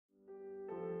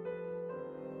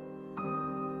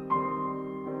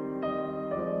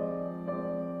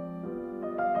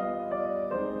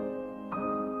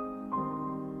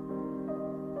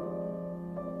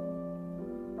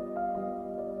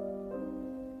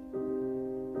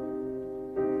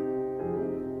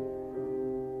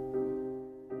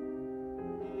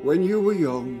when you were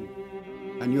young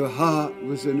and your heart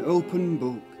was an open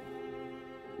book,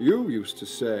 you used to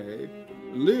say,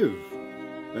 live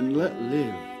and let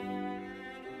live.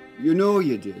 You know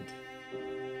you did.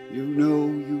 You know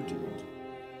you did.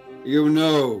 You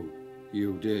know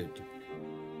you did.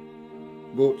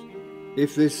 But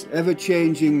if this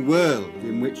ever-changing world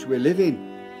in which we're living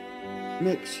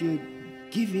makes you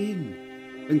give in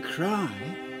and cry,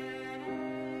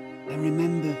 then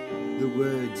remember the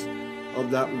words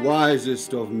of that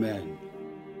wisest of men,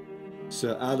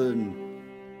 Sir Alan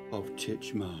of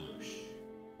Titchmarsh.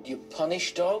 You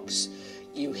punish dogs,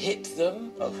 you hit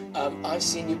them. I've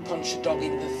seen you punch a dog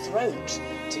in the throat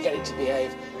to get it to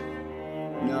behave.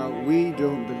 Now, we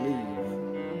don't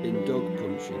believe in dog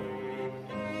punching.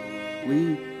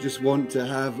 We just want to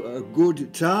have a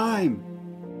good time.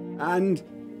 And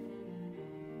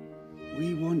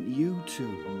we want you to,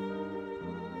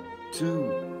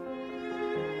 too.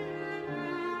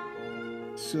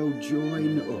 So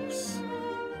join us,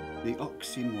 the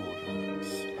Oxy Morons,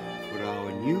 for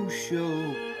our new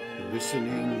show,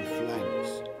 Glistening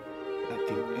FLANKS, at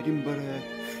the Edinburgh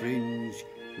Fringe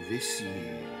this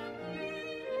year.